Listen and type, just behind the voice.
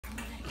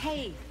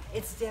Hey,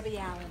 it's Debbie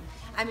Allen.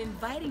 I'm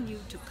inviting you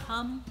to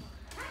come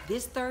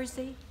this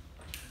Thursday,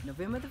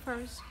 November the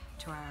 1st,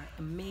 to our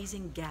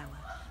amazing gala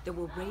that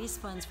will raise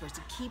funds for us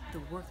to keep the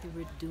work that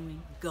we're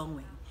doing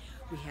going.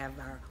 We have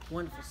our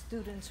wonderful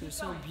students who are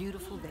so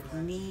beautiful that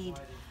need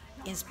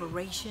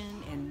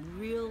inspiration and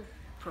real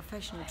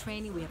professional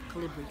training. We have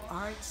Calibri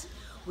Arts,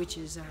 which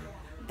is our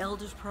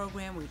elders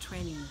program. We're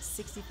training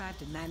 65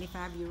 to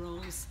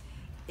 95-year-olds.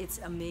 It's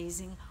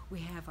amazing. We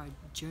have our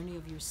Journey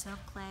of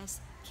Yourself class,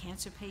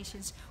 cancer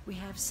patients. We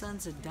have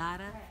Sons of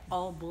DADA,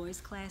 all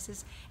boys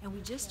classes. And we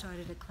just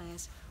started a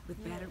class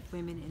with battered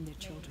women and their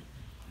children.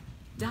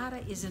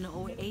 DADA is an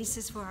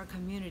oasis for our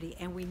community,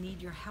 and we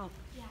need your help.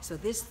 So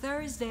this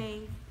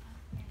Thursday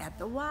at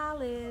the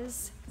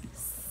Wallis,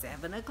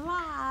 7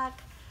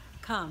 o'clock,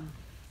 come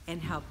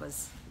and help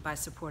us by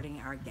supporting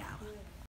our gala.